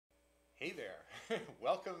Hey there.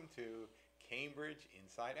 Welcome to Cambridge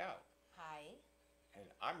Inside Out. Hi, And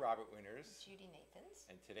I'm Robert Winters. Judy Nathans.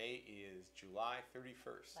 And today is July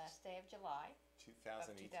 31st, Last day of July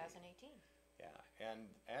 2018. of 2018. Yeah,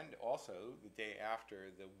 and also the day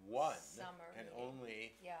after the one Summer and meeting.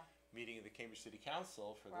 only Yeah. meeting of the Cambridge City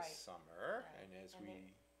Council for the Right. summer. Right. And as And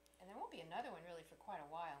we And there won't be another one really for quite a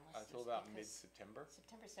while, unless until it's about because mid-September.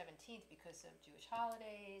 September 17th because of Jewish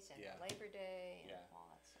holidays and Yeah. Labor Day and Yeah. all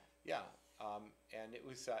that stuff. Yeah, and it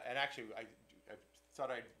was, and actually, I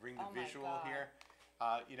thought I'd bring the Oh my visual God. here.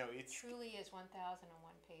 It's Truly is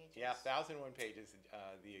 1,001 pages. yeah, 1,001 pages.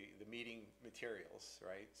 The meeting materials,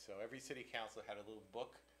 right? So every city council had a little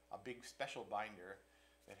book, a big special binder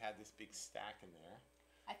that had this big stack in there.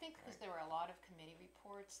 I think because there were a lot of committee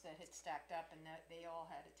reports that had stacked up and that they all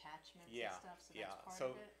had attachments Yeah, and stuff, so yeah. that's part So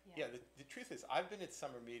of it. yeah, the truth is, I've been at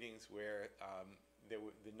summer meetings where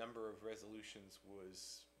the number of resolutions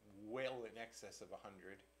was well in excess of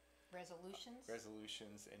 100. Resolutions?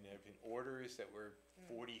 Resolutions, and there have been orders that were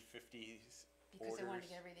 40, 50 Because they wanted orders. to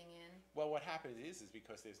get everything in. Well, what happens is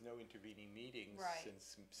because there's no intervening meetings Right.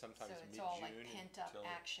 since sometimes So it's mid-June all like pent up until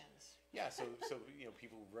actions. yeah. So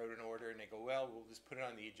people wrote an order and they go, well, we'll just put it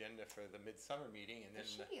on the agenda for the midsummer meeting, and There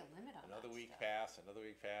then should be a limit on another that week stuff. pass, another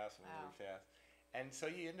week pass, another Wow. week pass, and so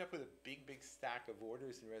you end up with a big stack of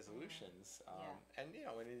orders and resolutions, Yeah. and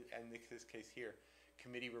in this case here,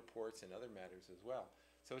 committee reports and other matters as well.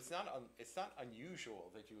 So it's not unusual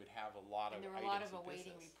that you would have a lot And of there were a lot items of of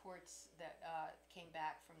awaiting business. reports that came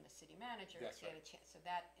back from the city manager That's to get a right. chance, so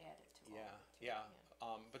that added to all Yeah, of it.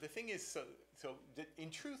 yeah. But the thing is,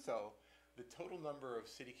 in truth, though, the total number of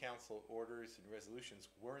city council orders and resolutions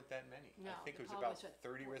weren't that many. No, I think the it was total about was what,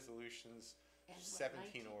 30 resolutions, And what,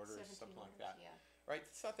 17 19 orders, 17 something like orders, that. yeah. Right?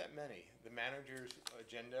 It's not that many. The manager's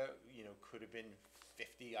agenda, could have been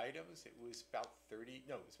 50 items. It was about 30.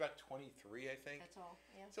 No, it was about 23, I think. That's all,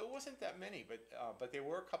 yeah. So it wasn't that many, but there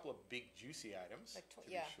were a couple of big juicy items, Like to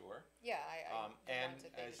yeah. be sure. Yeah, the And ones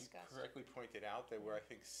that they as you discussed. correctly pointed out, there were, I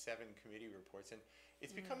think, 7 committee reports. And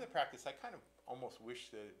it's become Mm. the practice. I kind of almost wish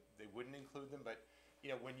that they wouldn't include them. But,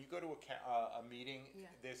 when you go to a meeting, Yeah.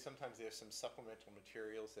 there's some supplemental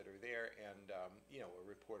materials that are there and, a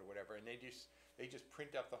report or whatever. And they just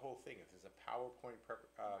print up the whole thing. If there's a PowerPoint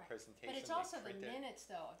Right. presentation, But it's they also the print it. minutes,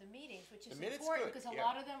 though, of the meetings, which is The minutes important good, because a yeah.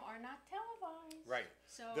 lot of them are not televised. Right.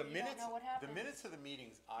 So The you minutes, don't know what happens. the minutes of the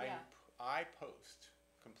meetings, Yeah. I post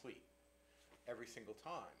complete every single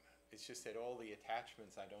time. It's just that all the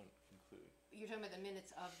attachments I don't include. You're talking about the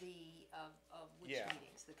minutes of which Yeah.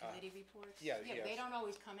 meetings? The committee reports? yeah, but yes. they don't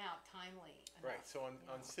always come out timely enough. Right. So on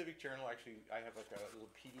know. Civic Journal, actually, I have like a little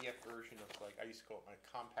PDF version of I used to call it my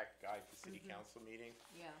compact guide to city council meetings.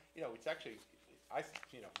 Yeah. It's actually, I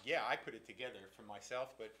put it together for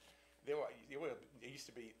myself, but there used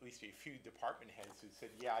to be at least a few department heads who said,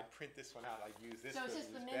 yeah, I'd print this one out, I'd use this So because is this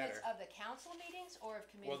it the was minutes better. of the council meetings or of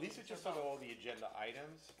committee Well, meetings? these are just or sort of both? all the agenda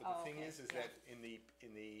items, but Oh, the thing okay, is yeah. that in the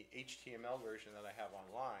HTML version that I have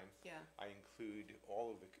online, Yeah. I include all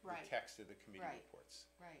of the Right. text of the committee Right. reports.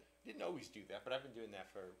 Right. Didn't always do that, but I've been doing that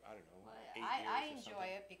for, I don't know, Well, 8 years I or enjoy something.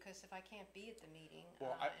 it because if I can't be at the meeting,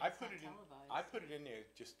 Well, and I it's put not it in. televised. I put it in there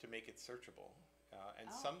just to make it searchable, and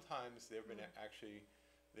Oh. sometimes there have been actually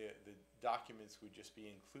the documents would just be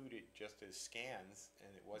included just as scans,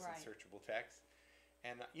 and it wasn't Right. searchable text.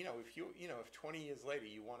 And if 20 years later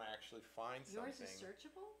you want to actually find Yours something, is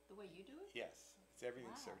searchable the way you do it? yes, it's everything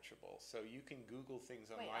Wow. searchable. So you can Google things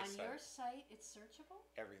on Wait, my on site. your site it's searchable?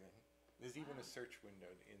 Everything. There's even Wow. a search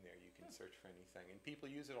window in there. You can search for anything, and people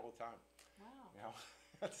use it all the time. Wow. Now,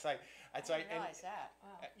 it's like, I didn't realize that.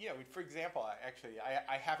 Wow. For example,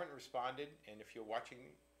 I haven't responded, and if you're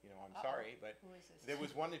watching, I'm Uh-oh. sorry, but Who is this? there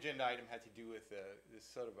was one agenda item had to do with this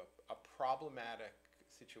sort of a problematic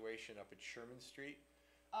situation up at Sherman Street,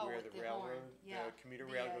 Oh, where with the horn. railroad, Yeah. the commuter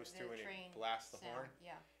rail goes the through and train it blasts the sound. horn,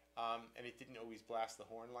 Yeah. and it didn't always blast the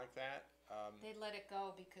horn like that. They let it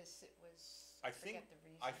go because it was, I forget think the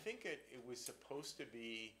reason. I think it was supposed to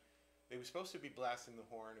be. They were supposed to be blasting the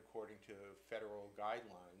horn according to federal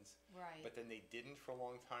guidelines, Right. but then they didn't for a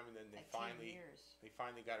long time, and then they Like 10 finally years.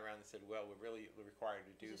 got around and said, "Well, we're really required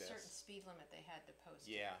to do There's a this." certain speed limit they had to post.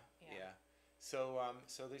 Yeah, Yeah. yeah.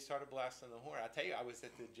 So they started blasting the horn. I tell you, I was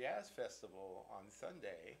at the jazz festival on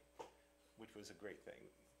Sunday, which was a great thing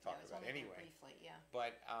to Yeah, talk it was about only there anyway. briefly, yeah.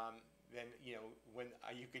 But then when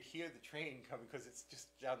you could hear the train coming because it's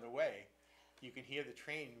just down the way, you can hear the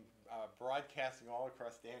train broadcasting all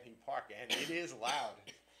across Danby Park, and it is loud.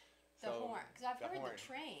 The horn, because I've the heard horn. the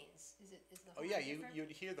trains. Is the Oh horn yeah, different?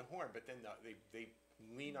 you'd hear the horn, but then they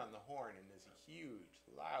lean on the horn, and there's a huge,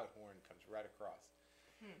 loud horn comes right across.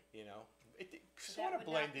 It So sort that of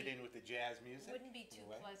would not blended be- in with the jazz music. Wouldn't be too in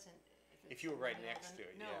a way. pleasant if it's you were in right the next middle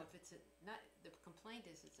of to it, No, yeah. if it's not, the complaint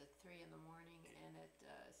is it's at 3 in the morning and at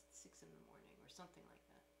 6 in the morning or something like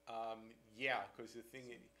that. Yeah, because the thing,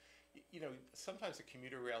 sometimes the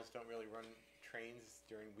commuter rails don't really run trains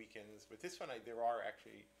during weekends, but this one, there are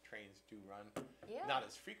actually trains do run. Yeah. Not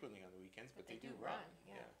as frequently on the weekends, but But they they do do run. run,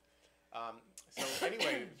 yeah. So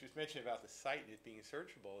anyway, just mentioning about the site and it being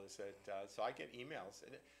searchable is that, so I get emails,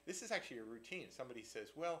 and this is actually a routine. Somebody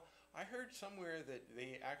says, well, I heard somewhere that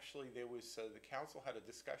there was, the council had a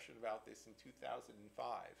discussion about this in 2005.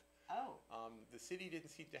 Oh, The city didn't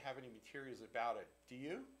seem to have any materials about it. Do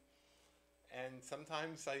you? And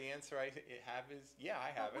sometimes the answer I have is, yeah,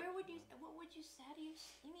 I have but it. what would you, how do you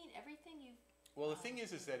mean everything you've, Well, the thing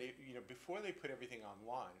is that before they put everything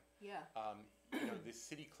online, yeah. the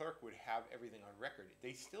city clerk would have everything on record.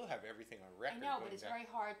 They still have everything on I record. know, but going it's back- very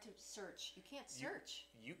hard to search. You can't search.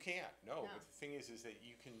 You can't, no. No. But the thing is that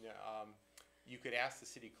you could ask the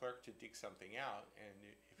city clerk to dig something out, and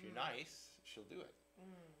if you're nice, she'll do it.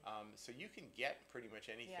 So you can get pretty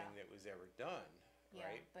much anything Yeah. that was ever done, Yeah,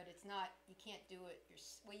 right? but it's not, you can't do it,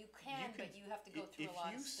 well, you can, but you have to go through If a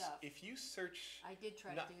lot you of stuff. If you search, I did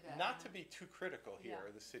try not, to do that. not to be too critical here Yeah.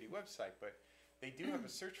 of the city website, but they do have a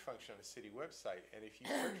search function on the city website, and if you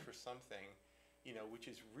search for something, which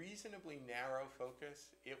is reasonably narrow focus,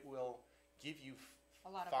 it will give you A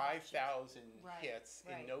lot of 5,000 Right, hits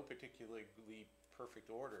right. in no particularly perfect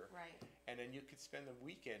order, Right, and then you could spend the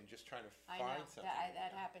weekend just trying to I find know, something.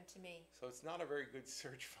 that happened to me. So it's not a very good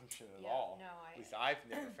search function at Yeah, all. no, At least I've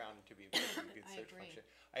never found it to be a very good I search agree. function.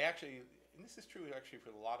 I actually, and this is true actually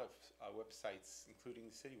for a lot of websites, including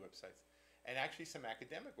the city websites, and actually some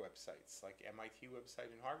academic websites like MIT website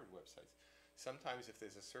and Harvard websites. Sometimes if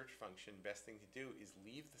there's a search function, best thing to do is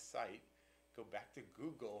leave the site, go back to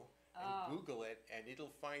Google, and Google it, and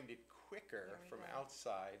it'll find it quicker There we from go.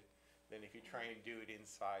 outside than if you try and do it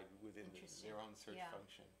inside within Interesting. their own search Yeah.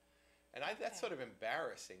 function. And that's Okay. sort of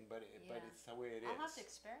embarrassing, but Yeah. it's the way it is. I'll have to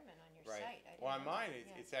experiment on your Right. site. I Well, on didn't know mine, that.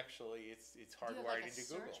 Yeah. it's actually it's Do you have, hardwired like, a into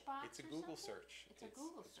search Google. box It's a or Google something? search. It's a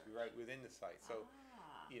Google search. right within the site. So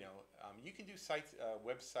you can do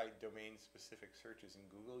website domain specific searches in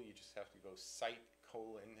Google. You just have to go site :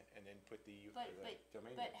 and then put the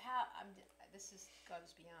domain. But name. how,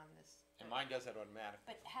 goes beyond this. And mine does that automatically.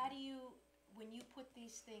 But how do you, when you put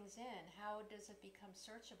these things in, how does it become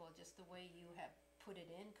searchable? Just the way you have put it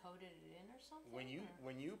in, coded it in or something? When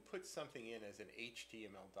or? you put something in as an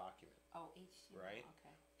HTML document, Oh, HTML, Right.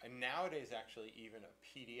 okay. and nowadays actually even a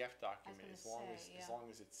PDF document, gonna as long say, as yeah. long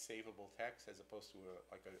as it's savable text as opposed to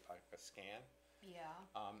a scan. Yeah,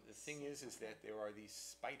 The thing is that there are these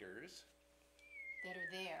spiders. that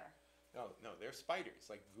are there. No, they're spiders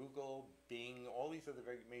like Google, Bing, all these other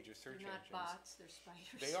very major search They're not engines. bots, they're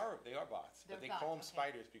spiders. They are bots, They're but they bots, call them okay.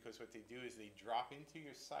 spiders because what they do is they drop into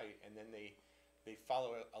your site and then they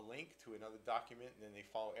follow a link to another document and then they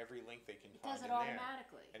follow every link they can It find does it in there.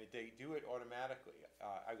 automatically. And they do it automatically.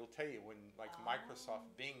 I will tell you when Microsoft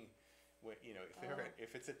Bing,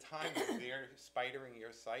 if it's a time when they're spidering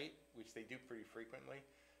your site, which they do pretty frequently,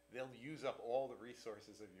 they'll use up all the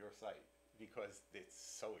resources of your site because it's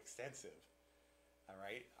so extensive. All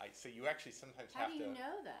right, so you actually sometimes How have do you to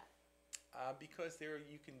know that? because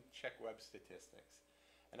you can check web statistics,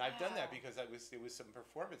 and I've done that Wow. because there was some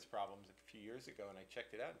performance problems a few years ago, and I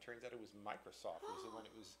checked it out, and it turns out it was Microsoft. Was the one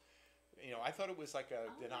it was, I thought it was like a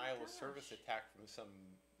Oh my denial of service gosh. attack from some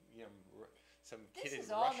some This kid in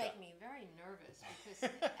is all Russia. making me very nervous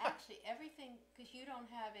because actually everything, because you don't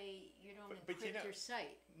But encrypt your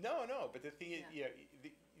site. No, but the thing is,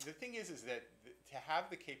 the thing is that to have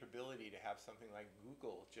the capability to have something like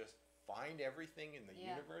Google just find everything in the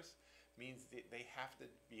Yeah. universe means that they have to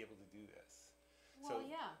be able to do this. Well,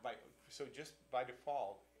 yeah. So just by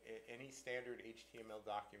default, any standard HTML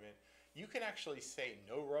document, you can actually say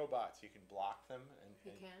no robots. You can block them,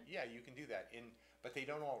 You can? Yeah, you can do that. But they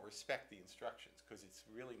don't all respect the instructions because it's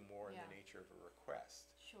really more in Yeah. the nature of a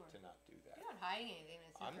request Sure. to not do that. You're not hiding anything.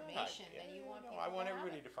 It's I'm not information hiding- that you want no, people I want to have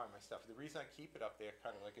everybody it. to find my stuff. The reason I keep it up there,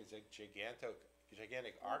 kind of like as a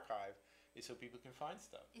gigantic archive, is so people can find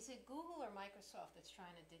stuff. Is it Google or Microsoft that's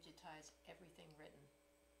trying to digitize everything written?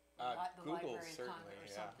 The Google Library of certainly, Congress or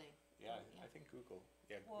yeah. something? Yeah, Yeah. I think Google.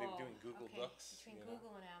 Yeah, Whoa, they're doing Google okay. Books. Between you know.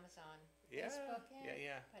 Google and Amazon. Yeah, Facebook,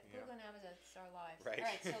 yeah. But yeah. Google and Amazon, it's our lives. Right. All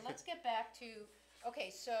right, so let's get back to, okay,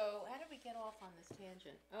 so how did we get off on this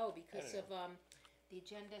tangent? Oh, because don't of the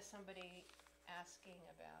agenda, somebody asking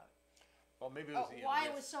about, Well, maybe it was why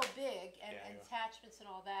it was so big and Yeah, yeah. attachments and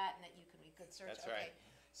all that, and that we could search. That's Okay. right.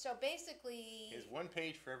 So basically, There's one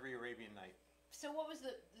page for every Arabian Night. so what was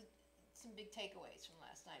some big takeaways from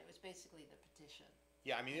last night. It was basically the petition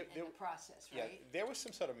Yeah, I mean, and the process, yeah, right? there was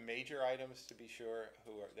some sort of major items, to be sure,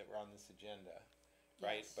 that were on this agenda,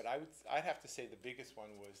 right? Yes. But I'd have to say the biggest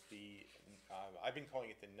one was I've been calling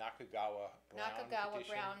it the Nakagawa-Brown petition.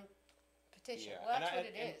 Nakagawa-Brown petition. Yeah, Well, and that's what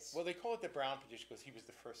it is. well, they call it the Brown petition because he was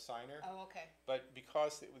the first signer. Oh, okay. But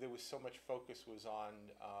because there was so much focus was on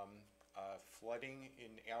flooding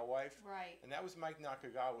in Alewife, Right. and that was Mike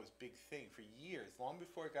Nakagawa's big thing for years, long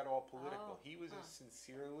before it got all political. Oh, He was a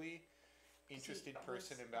sincerely interested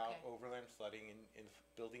person was- about okay. overland flooding and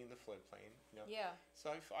building in the floodplain. You know? Yeah.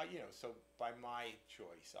 So so by my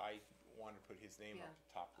choice, I wanted to put his name Yeah. up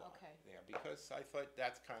the top line Okay. there because I thought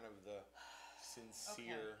that's kind of the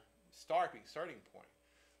sincere starting point.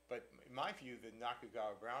 But in my view, the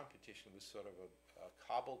Nakagawa-Brown petition was sort of a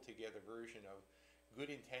cobbled together version of good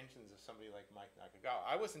intentions of somebody like Mike Nakagawa.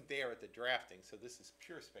 I wasn't there at the drafting, so this is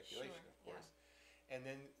pure speculation, Sure, of course. And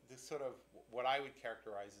then the sort of what I would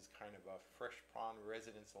characterize as kind of a Fresh Pond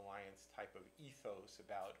Residents Alliance type of ethos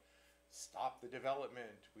about stop the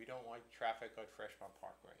development. We don't like traffic on Fresh Pond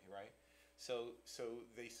Parkway, right? So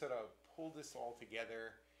they sort of pulled this all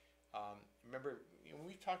together. Remember,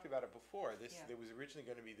 we talked about it before. There was originally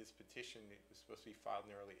going to be this petition that was supposed to be filed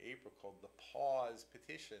in early April called the Pause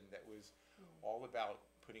Petition that was all about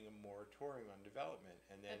putting a moratorium on development.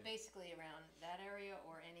 And then But basically around that area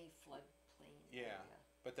or any floodplain area.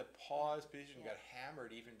 But the Pause petition Yeah. got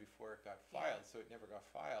hammered even before it got Yeah. filed, so it never got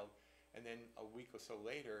filed. And then a week or so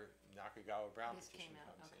later, Nakagawa-Brown This petition came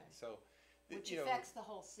out, comes okay. in. So, Which affects the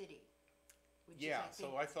whole city. Which is, yeah. I So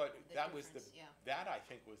think, I thought the that was difference, yeah. that I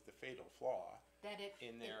think was the fatal flaw That it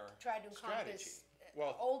in their tried to strategy. encompass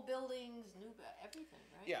Well, old buildings, new, everything,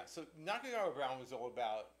 right? yeah. So Nakagawa-Brown was all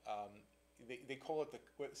about. They call it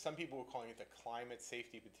what some people were calling it the climate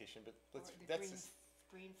safety petition, but Or the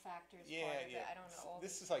green factors part of it. I don't know. All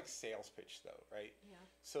This is like sales pitch, though, right? Yeah.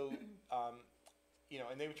 So,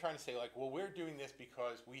 and they were trying to say like, well, we're doing this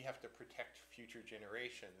because we have to protect future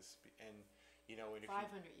generations, and and if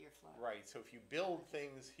 500-year flood. right. So if you build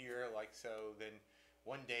things here like so, then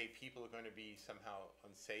one day people are going to be somehow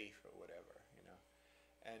unsafe or whatever,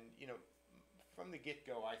 and from the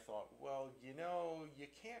get-go, I thought, well, you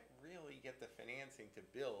can't really get the financing to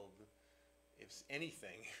build, if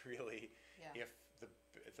anything, really, Yeah. if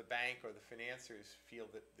the bank or the financiers feel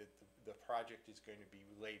that the project is going to be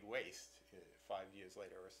laid waste 5 years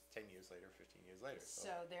later, or 10 years later, 15 years later.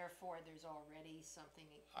 So therefore, there's already something.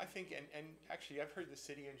 I think, and actually, I've heard the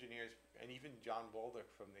city engineers and even John Bolduc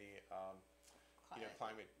from the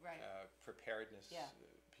climate Right. preparedness Yeah.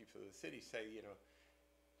 people of the city say,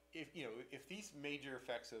 if these major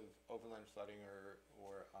effects of overland flooding or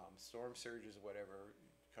storm surges or whatever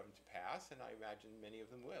come to pass, and I imagine many of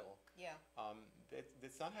them will, Yeah.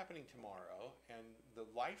 that's not happening tomorrow, and the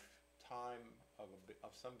lifetime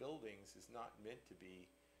of some buildings is not meant to be,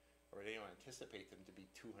 or they don't anticipate them to be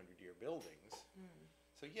 200-year buildings.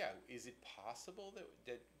 So yeah, is it possible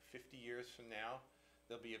that 50 years from now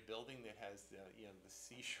there'll be a building that has the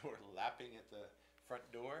seashore lapping at the front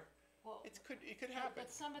door? Well, It could happen.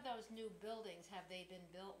 But some of those new buildings, have they been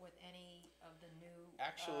built with any of the new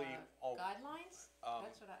Actually, guidelines?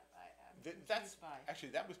 That's what I'm That's confused by. actually,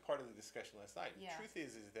 that was part of the discussion last night. Yeah. The truth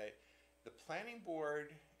is that the planning board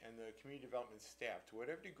and the community development staff, to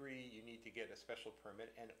whatever degree you need to get a special permit,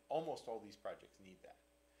 and almost all these projects need that,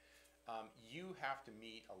 you have to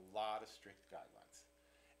meet a lot of strict guidelines.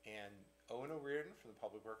 And Owen O'Riordan from the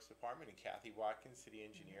Public Works Department and Kathy Watkins, city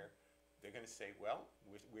engineer, they're going to say, well,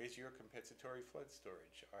 where's your compensatory flood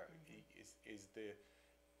storage?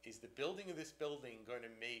 Is the building of this building going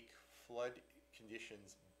to make flood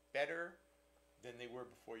conditions better than they were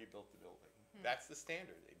before you built the building? That's the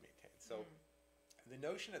standard they maintain. So the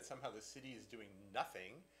notion that somehow the city is doing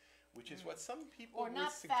nothing, which is what some people Or were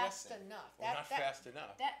not fast suggesting. enough. Or not fast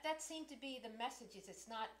enough. That seemed to be the message, is it's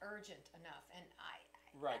not urgent enough, and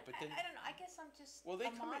Right, but then I don't know. I guess I'm just well,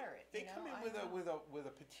 they a come moderate. in. They come in with a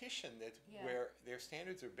petition that Yeah. where their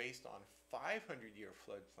standards are based on 500-year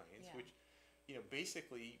floodplains, Yeah. which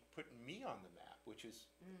basically put me on the map, which is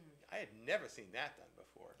I had never seen that done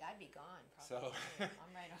before. I'd be gone So probably.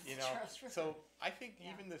 I'm right off you the know, Charles River. so I think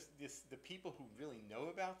Yeah. even the people who really know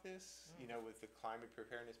about this, with the climate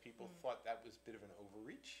preparedness people, thought that was a bit of an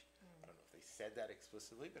overreach. I don't know if they said that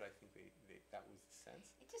explicitly, but I think that was the sense.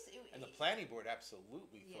 And the planning board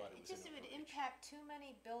absolutely thought it was an would overreach. impact too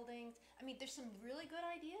many buildings. I mean, there's some really good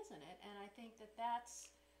ideas in it, and I think that's.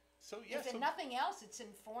 So yeah, If nothing else, it's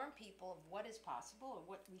inform people of what is possible or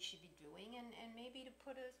what we should be doing, and maybe to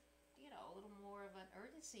put a little more of an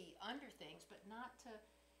urgency under things, but not to.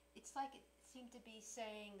 It's like it seemed to be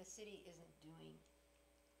saying the city isn't doing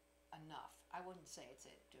enough. I wouldn't say it's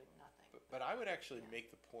it doing nothing. But I would actually Yeah.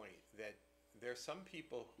 make the point that there are some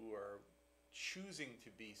people who are choosing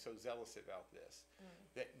to be so zealous about this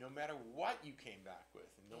that no matter what you came back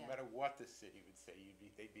with, and no Yeah. matter what the city would say,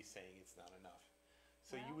 they'd be saying it's not enough.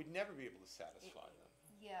 So you Well, would never be able to satisfy them.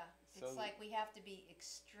 Yeah, So- it's like we have to be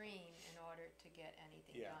extreme in order to get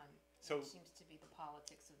anything Yeah. done. So- Which seems to be the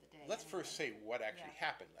politics of the day. Let's first anyway. say what actually Yeah.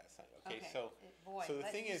 happened last night. Okay, so Boy, so the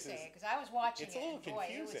let thing me is say it, because I was watching it's it, a little and boy,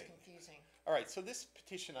 it was confusing. confusing. all right. So this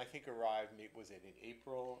petition I think arrived. Was it in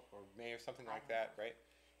April or May or something I like don't that, right?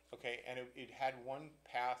 Okay, and it had one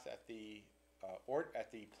pass at the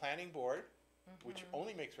planning board, which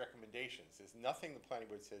only makes recommendations. There's nothing the planning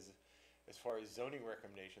board says as far as zoning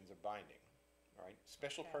recommendations are binding. All right,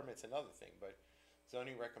 special Okay. permit's another thing, but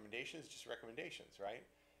zoning recommendations just recommendations, right?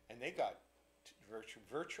 And they got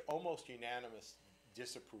almost unanimous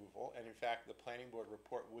disapproval, and in fact, the planning board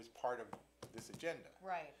report was part of this agenda.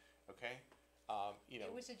 Right. Okay,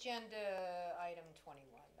 It was agenda item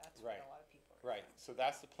 21. That's what Right. a lot of people are. right. So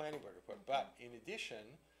that's the planning board report. But in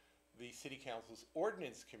addition, the city council's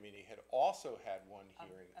ordinance committee had also had one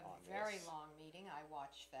hearing A on very this. long meeting. I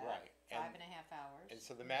watched that. Right. 5.5 hours. And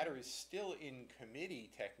so the matter is still in committee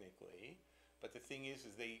technically, but the thing is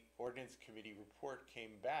the ordinance committee report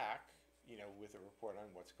came back, with a report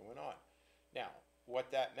on what's going on. Now,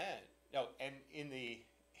 what that meant, and in the,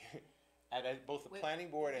 at both the Wait, planning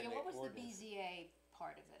board and Yeah, the what was ordinance. the BZA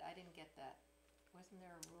part of it? I didn't get that. Wasn't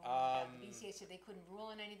there a rule about the BZA said they couldn't rule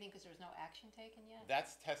on anything because there was no action taken yet?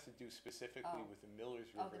 That's has to do specifically Oh. with the Millers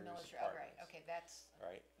Oh, Rivers the Millers, right, Apartments, okay, that's,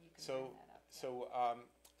 right? you can So, bring that up. Yeah.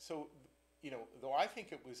 so, though I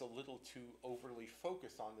think it was a little too overly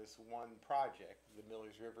focused on this one project, the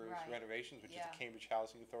Millers Rivers Right. renovations, which is Yeah. a Cambridge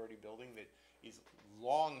Housing Authority building that is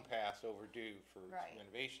long past overdue for Right.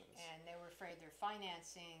 renovations. And they were afraid their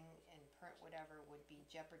financing and whatever would be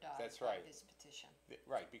jeopardized That's by right. this petition.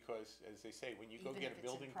 Right, because as they say, when you go Even get if a it's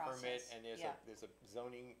in building permit process, and there's yeah. a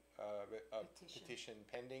zoning petition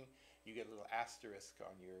pending, you get a little asterisk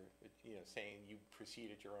on your, saying you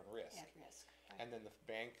proceed at your own risk. At risk, right. And then the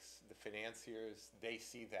banks, the financiers, they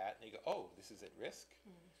see that and they go, oh, this is at risk?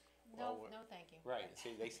 No, well, no, thank you. Right, so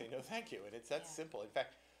they say, no, thank you, and it's that Yeah. simple. In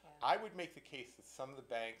fact, Yeah. I would make the case that some of the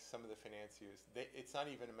banks, some of the financiers, it's not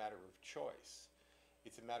even a matter of choice.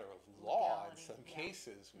 It's a matter of law in Legality, some yeah.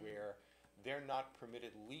 cases where they're not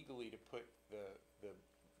permitted legally to put the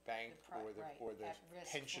bank or the At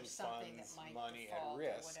risk for pension something that funds might money at default or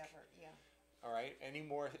risk. whatever, yeah. All right, any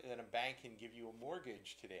more than a bank can give you a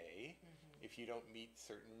mortgage today Mm-hmm. if you don't meet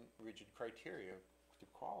certain rigid criteria to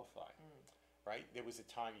qualify. Mm. Right? There was a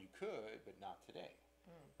time you could, but not today.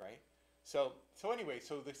 Mm. Right? So anyway,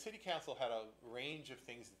 so the city council had a range of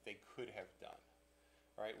things that they could have done.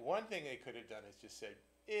 All right, one thing they could have done is just said,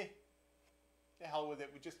 the hell with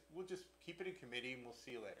it. We'll just keep it in committee and we'll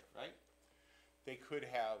see you later. Right? They could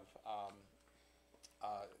have.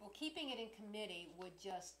 Well, keeping it in committee would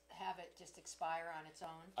just have it just expire on its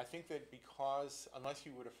own. I think that because unless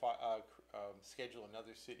you were to schedule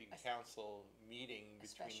another city council meeting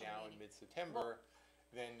between special now and meeting. mid-September,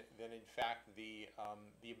 then in fact the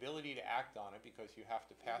ability to act on it, because you have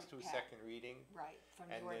to pass to a second reading, Right, from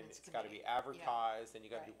the and then ordinance it's got to committee. be advertised, and you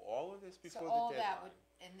got to do Right. all of this So before all the that deadline.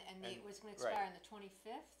 would, and And- it was gonna right. expire on the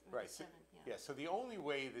 25th or the Right. So, 7th, yeah. So the only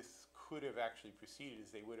way this could have actually proceeded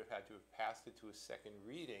is they would have had to have passed it to a second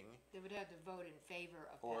reading. They would have to vote in favor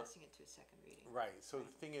of Or- passing it to a second reading. Right, so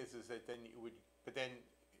the thing is that then you would, but then,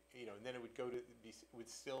 and then it would go to, would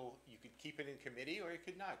still, you could keep it in committee or you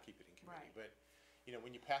could not keep it in committee. Right. But,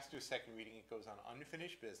 when you pass to a second reading, it goes on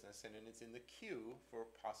unfinished business and then it's in the queue for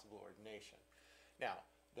possible ordination. Now,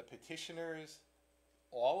 the petitioners,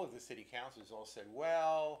 all of the city councilors all said,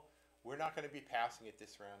 well, we're not gonna be passing it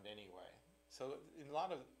this round anyway. So in a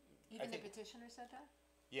lot of, Even the think- petitioner said that?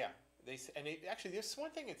 yeah, actually, there's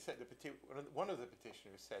one thing it said. One of the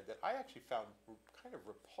petitioners said that I actually found kind of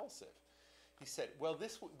repulsive. He said, "Well,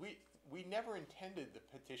 we never intended the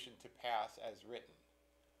petition to pass as written."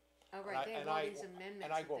 Oh, right, they have all these amendments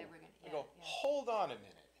and I that go, they were gonna, I go, yeah, hold on a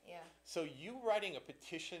minute. yeah. So you writing a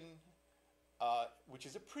petition, which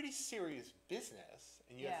is a pretty serious business,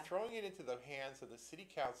 and you're Yeah. throwing it into the hands of the city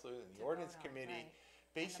councilor and the To ordinance vote on, committee. right.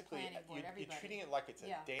 Basically, planning board, you're everybody. treating it like it's a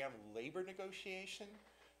Yeah. damn labor negotiation.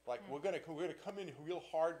 Like Hmm. we're gonna come in real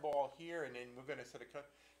hardball here, and then we're gonna sort of come.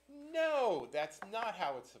 No, that's not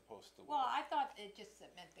how it's supposed to work. Well, I thought it just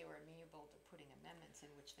meant they were amenable to putting amendments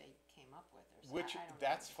in which they came up with, or something. Which I don't know.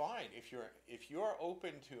 that's fine if you're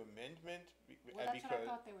open to amendment Well, that's what I because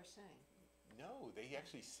thought they were saying. no, they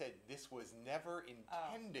actually said this was never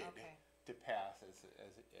intended okay. to pass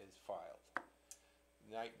as filed.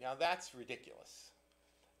 Now that's ridiculous.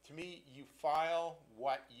 to me, you file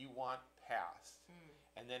what you want passed,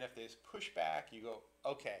 and then if there's pushback, you go,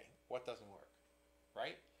 okay, what doesn't work,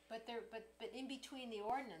 right? But in between the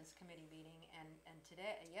ordinance committee meeting and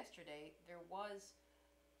yesterday,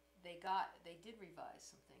 they did revise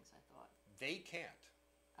some things, I thought. They can't.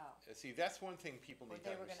 Oh. See, that's one thing people Or need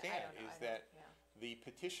they to were gonna- understand, I don't know, is that yeah. the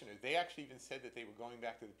petitioner, they actually even said that they were going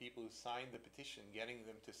back to the people who signed the petition, getting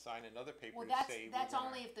them to sign another paper Well, to say. that's we're gonna-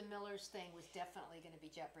 only if the Millers thing was definitely gonna be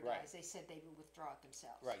jeopardized. Right. They said they would withdraw it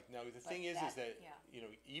themselves. Right, now, the But thing is that, yeah. you know,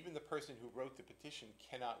 even the person who wrote the petition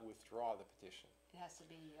cannot withdraw the petition. It has to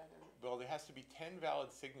be other, Well, there has to be 10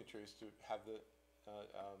 valid signatures to have the,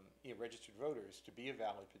 registered voters to be a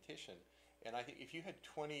valid petition. And I think if you had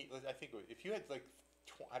 20, I think if you had like,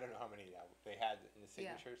 I don't know how many they had in the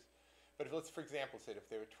Yeah. signatures, but if, let's, for example, say if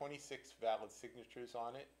there were 26 valid signatures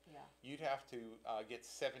on it, yeah. you'd have to get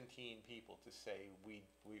 17 people to say we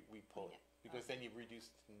pull it, because then you reduce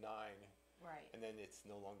it to 9, Right, and then it's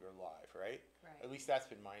no longer alive, right? right. At least that's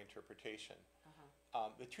been my interpretation.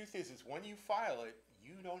 The truth is when you file it,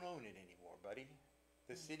 you don't own it anymore, buddy.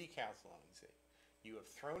 The city council owns it. You have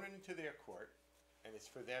thrown it into their court, and it's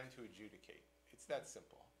for them to adjudicate. It's that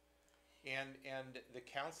simple. And the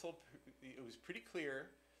council, it was pretty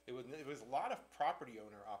clear. There was a lot of property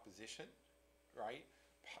owner opposition, right?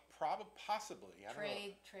 Possibly, I don't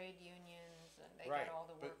know. Trade unions, and they Right, got all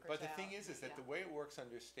the workers but the out, thing is that yeah. the way it works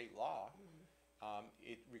under state law,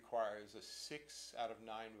 it requires a 6 out of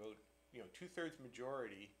 9 vote, 2/3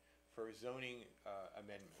 majority for zoning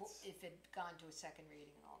amendments. If it gone to a second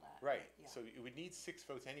reading and all that. Right, Yeah. so it would need 6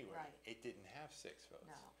 votes anyway. Right. It didn't have 6 votes.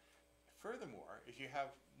 No, Furthermore, if you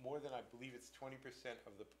have more than, I believe it's 20%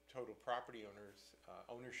 of the total property owners,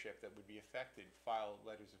 ownership that would be affected, file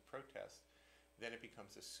letters of protest, then it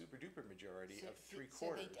becomes a super duper majority of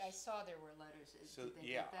 3/4. I saw there were letters. So, Did they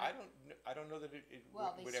yeah, get that? I don't know that it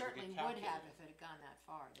Well, they would ever certainly get would calculated. have if it had gone that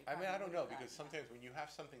far. They I mean, I probably don't would know, have because gotten sometimes when you have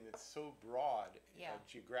something that's so broad Yeah.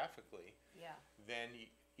 geographically, that. Yeah, then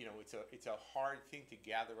it's a hard thing to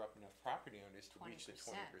gather up enough property owners to reach the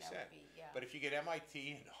 20%, 20%. that would be, yeah. But if you get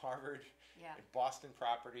MIT and Harvard Yeah. and Boston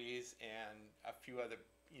Properties and a few other,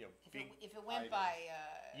 big If it went items, by,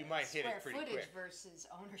 you might hit it square pretty footage quick. versus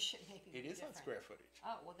ownership, maybe It it'd be is on different. square footage.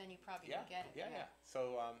 Oh, well, then you probably Yeah, would get it, yeah.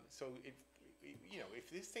 So if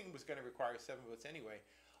this thing was gonna require 7 votes anyway,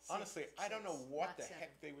 honestly, I don't know what not the 7.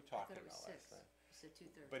 heck they were I talking thought it was about last 6. time. It's a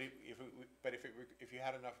 2/3. But if you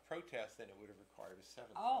had enough protests, then it would have required a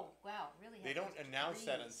 7th Oh, vote. wow, really? They had don't those announce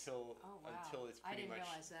that degrees. until Oh, wow. until it's I pretty didn't much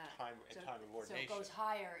realize that. time So- of So ordination. it goes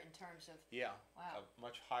higher in terms of, Yeah, wow. a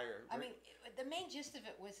much higher. I mean, the main gist of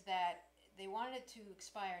it was that they wanted it to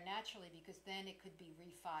expire naturally because then it could be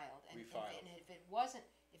refiled. And if it wasn't,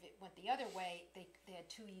 if it went the other way, they had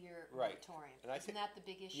 2-year Right. moratorium. And I Isn't think- that the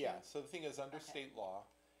big issue? Yeah. So the thing is, under Okay. state law,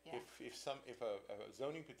 Yeah. if a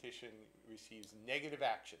zoning petition receives negative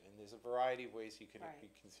action, and there's a variety of ways you can Right. be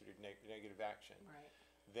considered negative action, Right.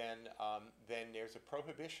 then there's a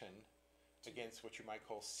prohibition against what you might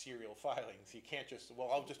call serial filings. You can't just,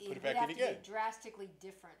 well, I'll just put it back in would again. have to be drastically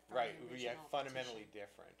different from Right, the yeah, original fundamentally petition.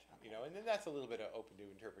 different, Okay. and then that's a little bit of open to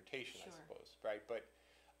interpretation, I Sure. suppose, right? But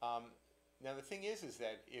now the thing is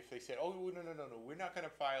that if they said, oh, no, we're not going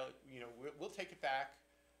to file it, we'll take it back,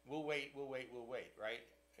 we'll wait, right?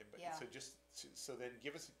 Yeah. So then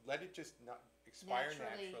let it just not expire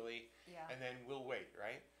Naturally. naturally, Yeah. and then we'll wait,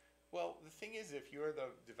 right? Well, the thing is, if you're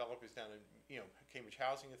the developers down in, Cambridge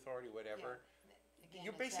Housing Authority, whatever, Again,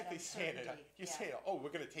 you're it's that basically saying it. uncertainty. You're Yeah. saying, oh, we're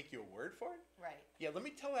going to take your word for it. Right. Yeah, let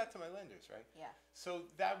me tell that to my lenders, right? Yeah. So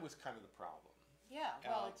that was kind of the problem. Yeah.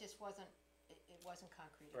 Well, Um, it just wasn't. It wasn't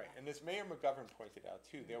concrete. Right, enough. and as Mayor McGovern pointed out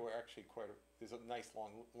too, there were actually there's a nice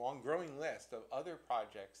long growing list of other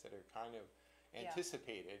projects that are kind of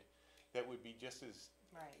anticipated that would be just as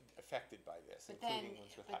Right. affected by this, But then, including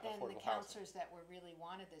ones with the affordable housing. counselors that were really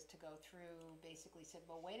wanted this to go through basically said,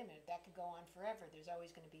 well, wait a minute, that could go on forever. There's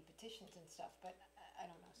always going to be petitions and stuff, but I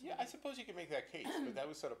don't know. So Yeah, I suppose you could make that case, but that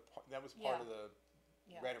was part Yeah. of the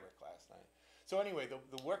Yeah. rhetoric last night. So anyway, the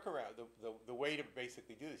workaround, the way to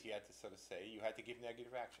basically do this, you had to sort of say you had to give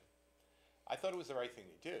negative action. I thought it was the right thing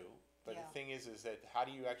to do, but Yeah. the thing is that how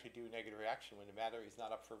do you actually do negative action when the matter is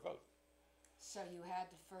not up for vote? So you had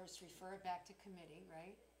to first refer it back to committee,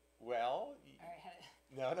 right? Well, All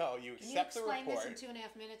right. no, you Can you accept the explain report. this in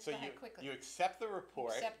 2.5 minutes? So Go ahead quickly. you accept the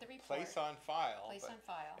report, accept the report, place on file, Place on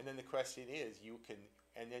file. and then the question is,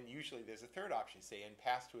 and then usually there's a third option, say, and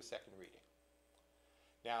pass to a second reading.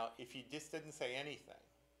 Now, if you just didn't say anything,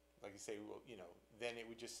 like you say, well, then it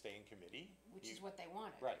would just stay in committee. Which is what they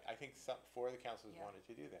wanted. Right, I think 4 of the councilors Yeah. wanted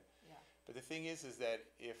to do that. Yeah. But the thing is that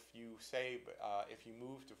if you say, if you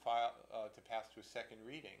move to file, to pass to a second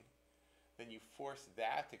reading, then you force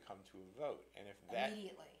that to come to a vote. And if that,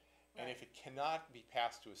 Immediately. and Right. if it cannot be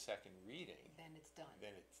passed to a second reading, Then it's done.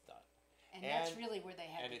 then it's done. And that's really where they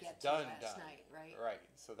had And to it's get done, to last done. night, right? Right.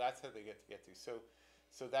 So that's how they get to.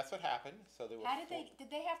 So that's what happened. So there were. How did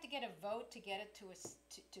they have to get a vote to get it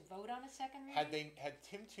to vote on a second reading? Had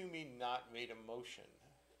Tim Toomey not made a motion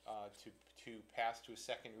to pass to a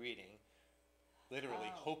second reading, literally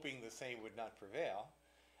hoping the same would not prevail,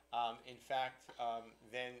 in fact,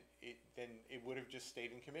 then it would have just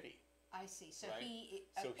stayed in committee. I see. So Right.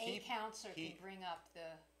 a counselor can bring up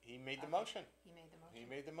the. He made the motion. He made the motion. He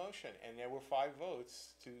made the motion, and there were 5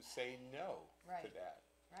 votes to say no to Right. that.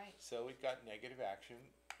 Right. So it got negative action.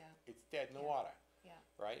 Yeah. It's dead in the Yeah. water. Yeah.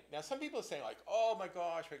 Right? Now some people are saying like, oh my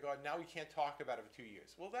gosh, my God, now we can't talk about it for 2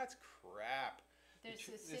 years. Well, that's crap. There's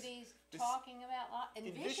the This- cities this- talking about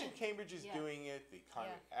Envision Cambridge is Yeah. doing it. The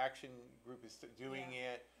Climate Action Group is doing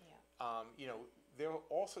it. Yeah. You know, there are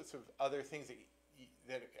all sorts of other things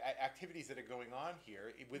activities that are going on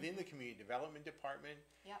here within the Community Development Department.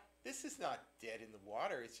 Yep. This is not dead in the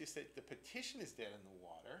water. It's just that the petition is dead in the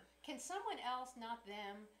water. Can someone else, not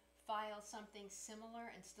them, file something similar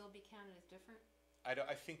and still be counted as different?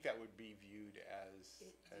 I think that would be viewed as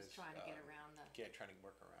Just trying to get around the. trying to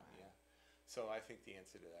work around. Yeah. So I think the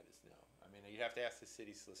answer to that is no. I mean, you'd have to ask the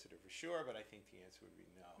city solicitor for sure, but I think the answer would be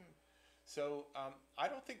no. So I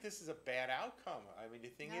don't think this is a bad outcome. I mean, the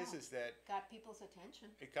thing No. is that Got people's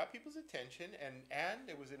attention. it got people's attention, and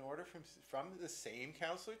it was an order from the same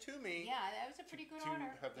counselor to me. Yeah, that was a pretty good order.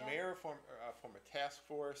 To have the Yeah. mayor form a task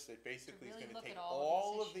force that basically really is going look to take at all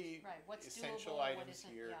all of these the issues. Right, what's essential doable, what items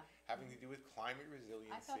isn't, here, yeah. having to do with climate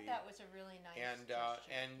resiliency. I thought that was a really nice and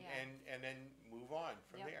suggestion. Yeah. and then move on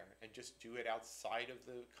from Yep. there and just do it outside of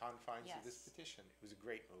the confines of this Yes. petition. It was a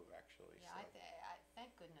great move, actually. Yeah, so. I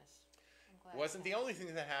thank goodness. I'm glad. It wasn't the only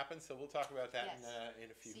thing that happened, so we'll talk about that Yes.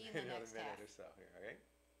 in a few See you in the another next minute half. or so here. All right.